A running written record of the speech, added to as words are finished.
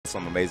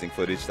some amazing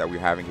footage that we're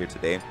having here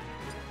today.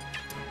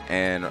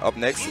 And up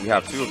next, we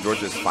have two of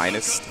Georgia's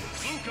finest.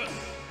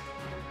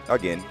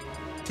 Again,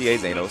 TA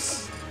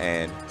Xanos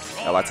and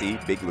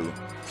LiT Big Lou.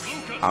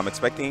 I'm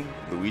expecting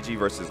Luigi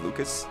versus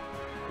Lucas,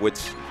 which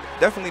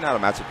definitely not a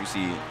matchup you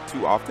see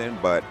too often,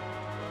 but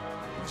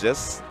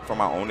just from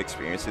my own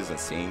experiences and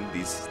seeing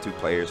these two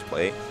players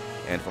play,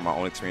 and from my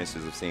own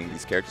experiences of seeing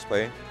these characters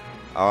play,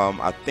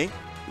 I think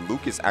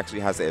Lucas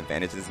actually has the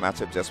advantage in this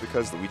matchup just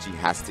because Luigi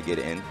has to get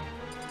in.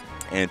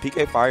 And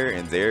PK Fire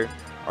and Zaire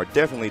are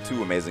definitely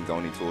two amazing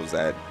zoning tools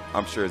that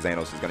I'm sure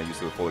Xanos is going to use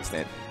to the full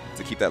extent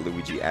to keep that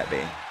Luigi at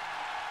bay.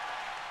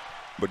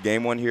 But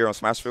game one here on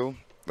Smashville,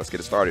 let's get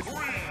it started. 3,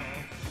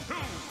 2,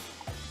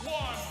 1,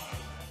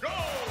 go!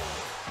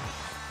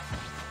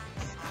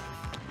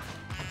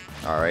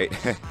 All right,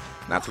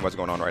 not too much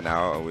going on right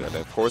now.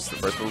 Of course, the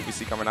first move we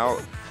see coming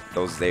out,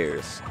 those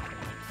Zaires.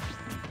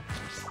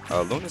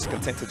 Luna's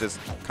content to just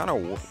kind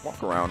of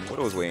walk around,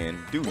 whittle his way in,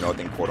 do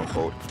nothing,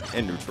 quote-unquote,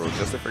 in neutral,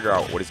 just to figure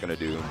out what he's going to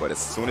do. But as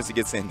soon as he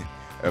gets in,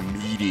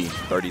 immediate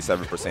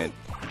 37%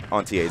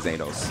 on TA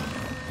Xanos.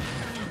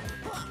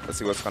 Let's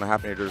see what's going to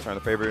happen here to return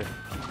the favor.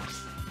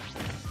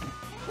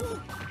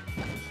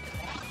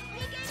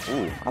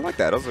 Ooh, I like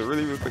that. That was a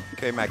really, really quick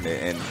PK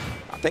magnet. And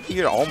I think he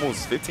get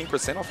almost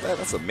 15% off that.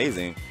 That's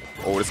amazing.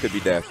 Oh, this could be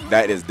death.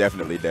 That is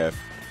definitely death.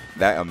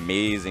 That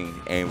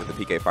amazing aim with the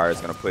PK Fire is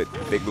going to put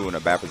Big Lou in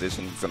a bad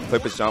position. He's going to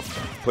clip his jump,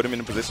 put him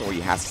in a position where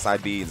he has to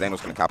side B.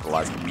 Xanos going to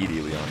capitalize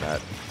immediately on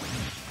that.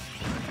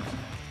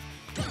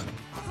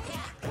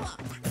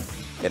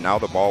 And now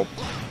the ball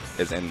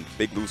is in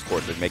Big Lou's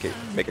court to make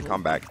a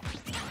comeback.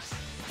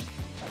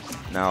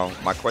 Now,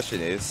 my question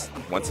is,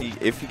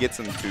 if he gets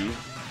into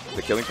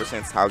the killing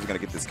percents, how is he going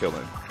to get this kill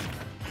in?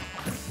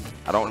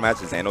 I don't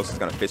imagine Xanos is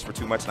going to fish for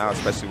too much now,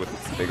 especially with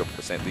this big of a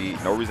percent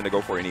lead. No reason to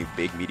go for any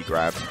big, meaty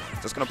grabs.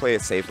 Just going to play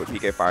it safe with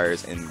PK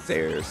Fires and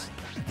Zaires.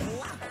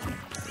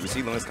 You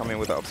see Lunas come in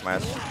with an up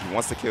smash. He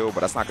wants to kill,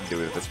 but that's not going to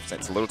do it at this percent.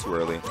 It's a little too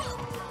early.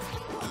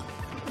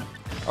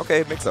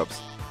 Okay,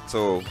 mix-ups.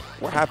 So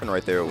what happened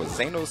right there was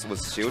Xanos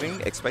was shielding,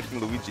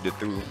 expecting Luigi to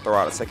throw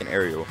out a second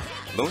aerial.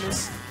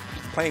 Lunas,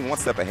 playing one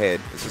step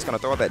ahead, is just going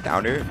to throw out that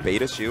down air,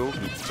 beta shield.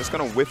 He's just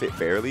going to whiff it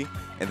barely,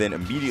 and then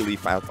immediately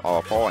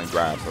fall and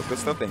grab. So good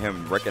stuff to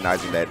him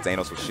recognizing that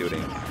Xanos was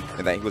shielding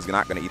and that he was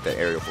not going to eat that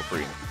aerial for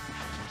free.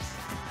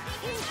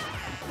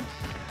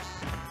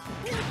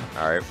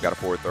 All right, we got a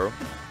forward throw.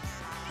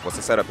 What's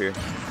the setup here?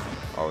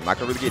 Oh, not going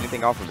to really get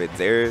anything off of it.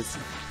 There's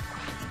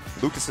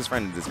Lucas's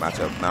friend in this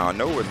matchup. Now, I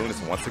know where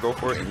Lunas wants to go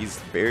for it, and he's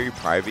very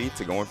privy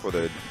to going for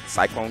the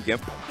Cyclone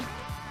Gimp.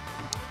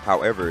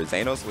 However,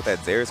 Xanos with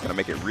that Zaire is going to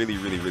make it really,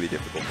 really, really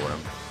difficult for him.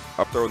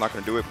 Up throw not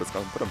going to do it, but it's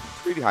going to put him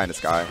pretty high in the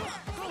sky.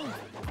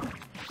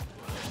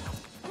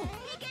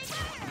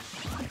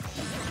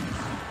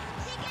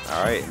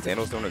 All right, and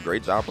Xanos doing a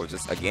great job of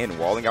just, again,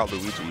 walling out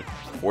Luigi,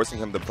 forcing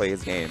him to play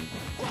his game.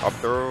 Up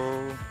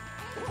throw.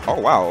 Oh,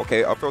 wow.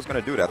 Okay, up throw's going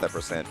to do it at that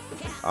percent.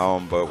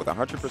 But with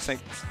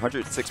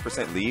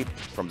 106% lead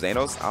from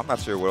Xanos, I'm not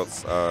sure what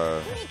else,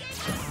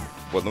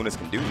 what Lunas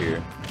can do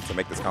here to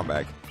make this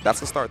comeback.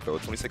 That's the start, though.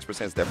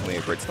 26% is definitely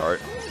a great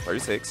start.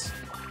 36.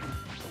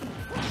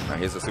 Now,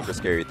 here's the super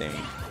scary thing.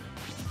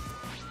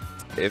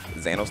 If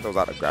Xanos throws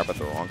out a grab at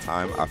the wrong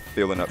time, I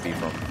feel an up B's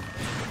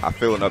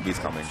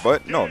coming.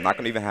 But no, not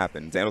going to even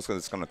happen. Xanos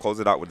is going to close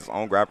it out with his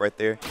own grab right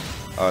there.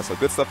 So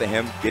good stuff to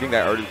him, getting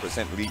that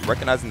 30% lead,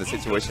 recognizing the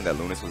situation that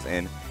Lunas was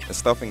in, and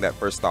stuffing that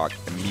first stock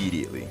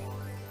immediately.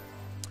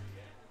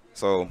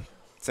 So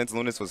since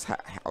Lunas was,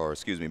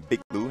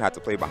 Big Lou had to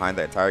play behind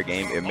the entire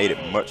game, it made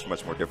it much,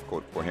 much more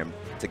difficult for him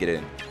to get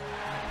in.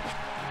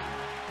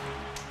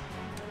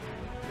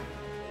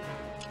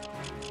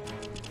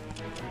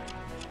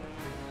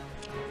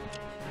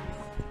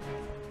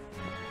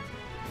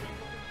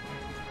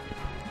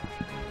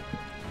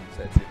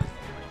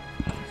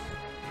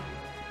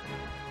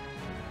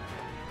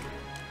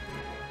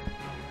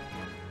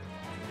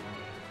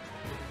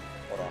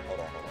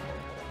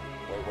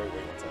 Wait,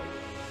 one second.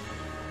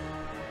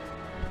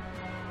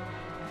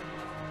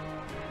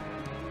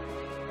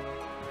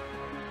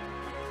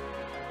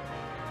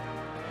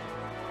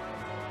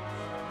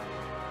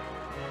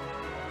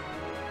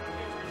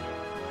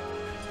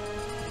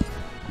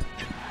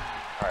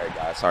 Alright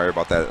guys, sorry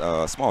about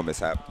that small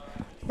mishap.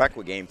 Back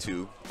with game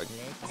 2.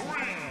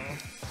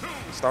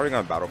 Starting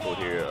on Battlefield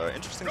here.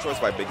 Interesting choice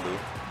by Big Lou.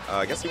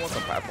 I guess he wants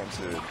some platforms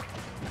to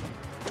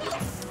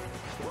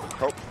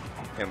help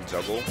him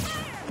juggle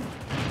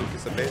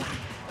Lucas a bit.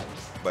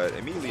 But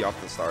immediately off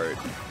the start,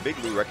 Big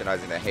Lou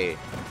recognizing that, hey,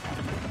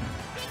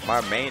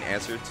 my main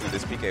answer to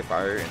this PK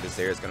Fire and this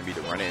Zaire is going to be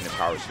to run it in and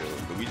power shield.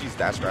 Luigi's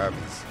dash grab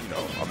is, you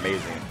know,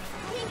 amazing.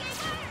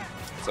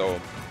 So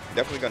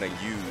definitely going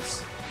to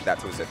use that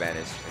to his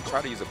advantage and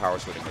try to use a power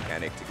shielding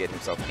mechanic to get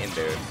himself in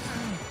there.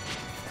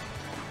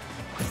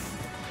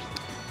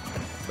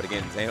 But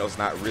again, Xanos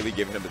not really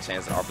giving him the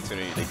chance and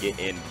opportunity to get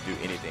in and do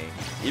anything.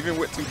 Even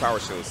with 2 power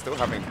shields, still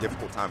having a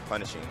difficult time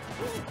punishing.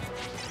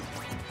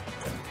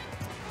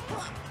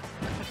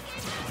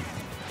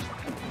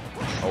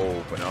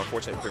 Oh, but an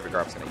unfortunate pivot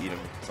grab is going to eat him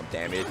some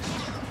damage.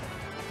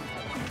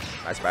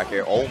 Nice back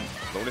air. Oh,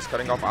 Luna's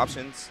cutting off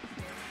options.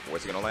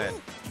 Where's he going to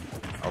land?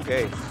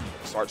 Okay,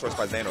 smart choice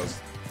by Xanos.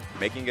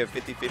 Making it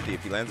 50-50.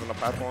 If he lands on the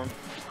platform,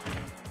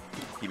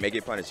 he may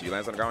get punished. If he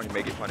lands on the ground, he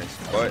may get punished.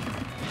 But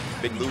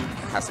Big Lou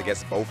has to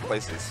guess both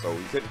places, so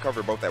he couldn't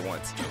cover both at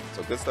once.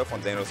 So good stuff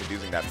on Xanos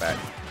abusing that back.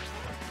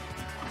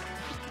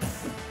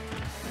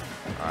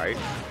 Alright,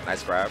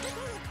 nice grab.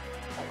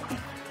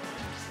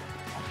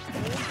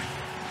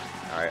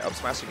 Alright, up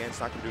smash again. It's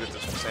not going to do it to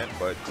 100%,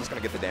 but just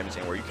going to get the damage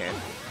in where you can.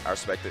 I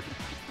respect it.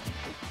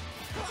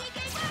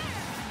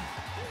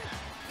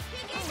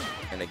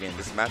 And again,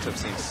 this matchup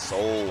seems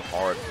so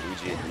hard for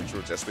Luigi at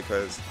neutral just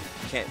because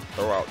he can't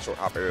throw out short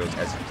hop arrows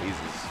as he pleases.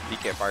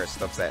 PK Fire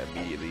stuffs that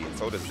immediately, and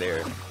so does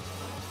there.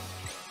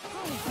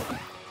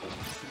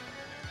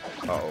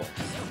 Uh-oh.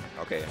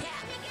 Okay.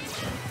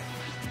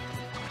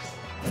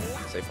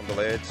 Safe from the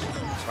ledge.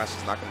 Smash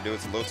is not going to do it.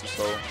 It's a little too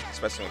slow,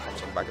 especially when it comes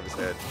from the back of his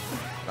head.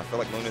 And I feel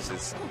like Lunas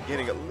is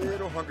getting a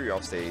little hungry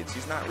off stage.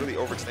 He's not really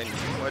overextending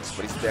too much,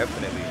 but he's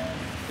definitely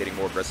getting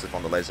more aggressive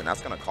on the ledge, and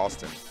that's going to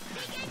cost him.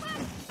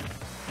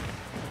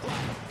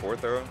 Forward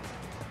throw.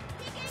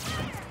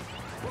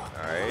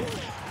 Alright.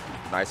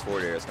 Nice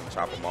forward air. It's going to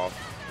chop him off.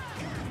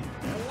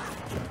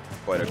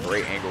 But a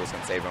great angle is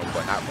going to save him,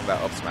 but not from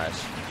that up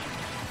smash.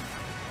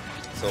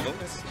 So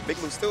Lunas, Big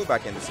Lou's still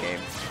back in this game.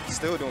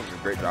 Still doing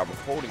a great job of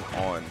holding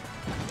on,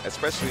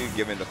 especially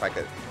given the fact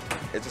that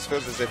it just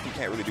feels as if he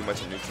can't really do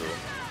much in neutral.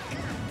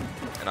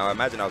 And I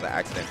imagine that was an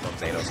accident from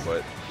Xanos,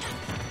 but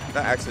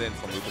that accident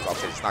from Lucas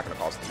offstage is not going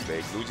to cost him too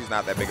big. Luigi's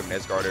not that big of an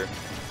edge guarder,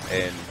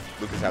 and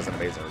Lucas has an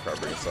amazing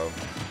recovery, so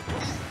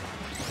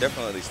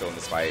definitely still in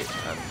this fight.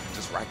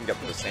 Just racking up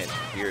the percent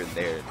here and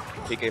there.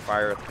 PK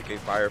Fire after PK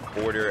Fire,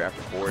 forward air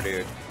after forward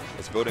air.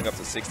 It's building up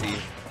to 60.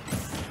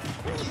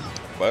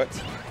 But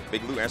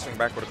Big Lou answering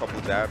back with a couple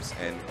of jabs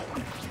and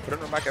putting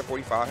him back at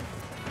 45.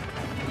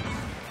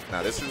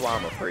 Now this is why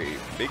I'm afraid.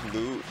 Big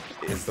Lou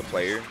is the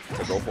player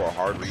to go for a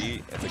hard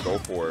read and to go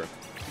for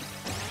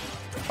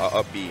a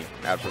up B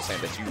at a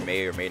percent that you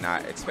may or may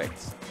not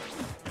expect.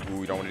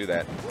 Ooh, you don't want to do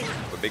that.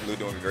 But Big Lou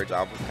doing a great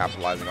job of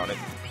capitalizing on it.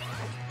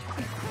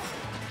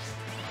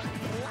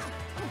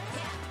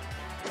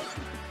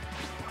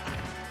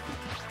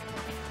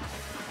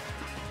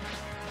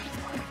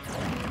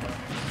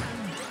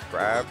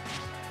 Grab.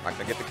 Not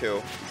going to get the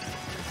kill.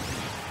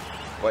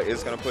 But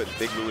it's going to put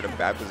Big Lou in a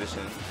bad position,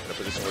 in a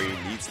position where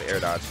he needs the air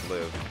dodge to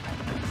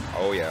live.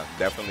 Oh yeah,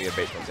 definitely a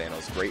bait from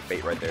Xanos. Great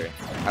bait right there.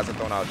 Hasn't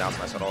thrown out a down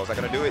smash at all. Is that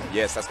going to do it?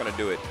 Yes, that's going to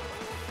do it.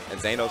 And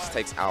Xanos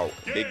takes out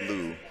Big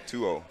Lou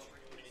 2-0.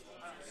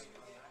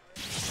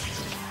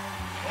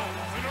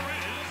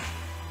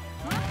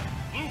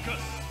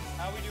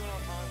 How are we doing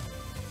on time?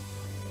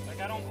 Like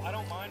I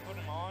don't mind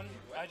putting him on.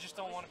 I just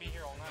don't want to be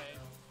here all night.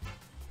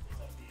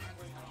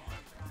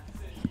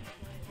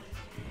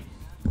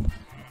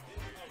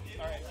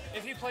 All right.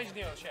 If he plays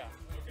Neos, yeah.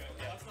 Okay.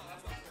 Yeah.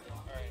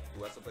 All right.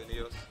 Who has to play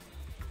Neos?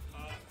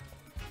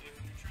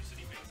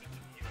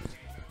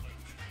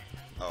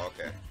 Oh,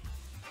 okay.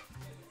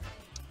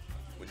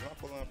 Would you mind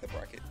pulling up the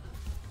bracket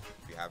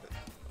if you have it?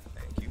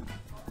 Thank you.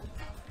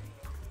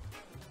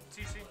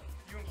 TC,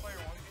 you and player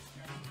one.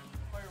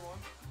 Player one.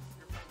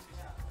 You're playing TC.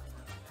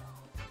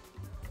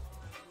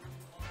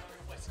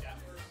 Play scat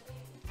first.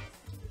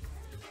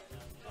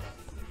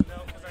 No,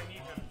 because I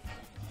need him.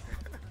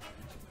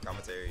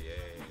 Commentary,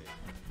 yay.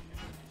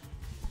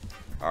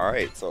 All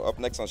right, so up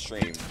next on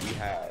stream, we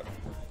have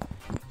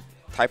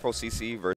Typo CC versus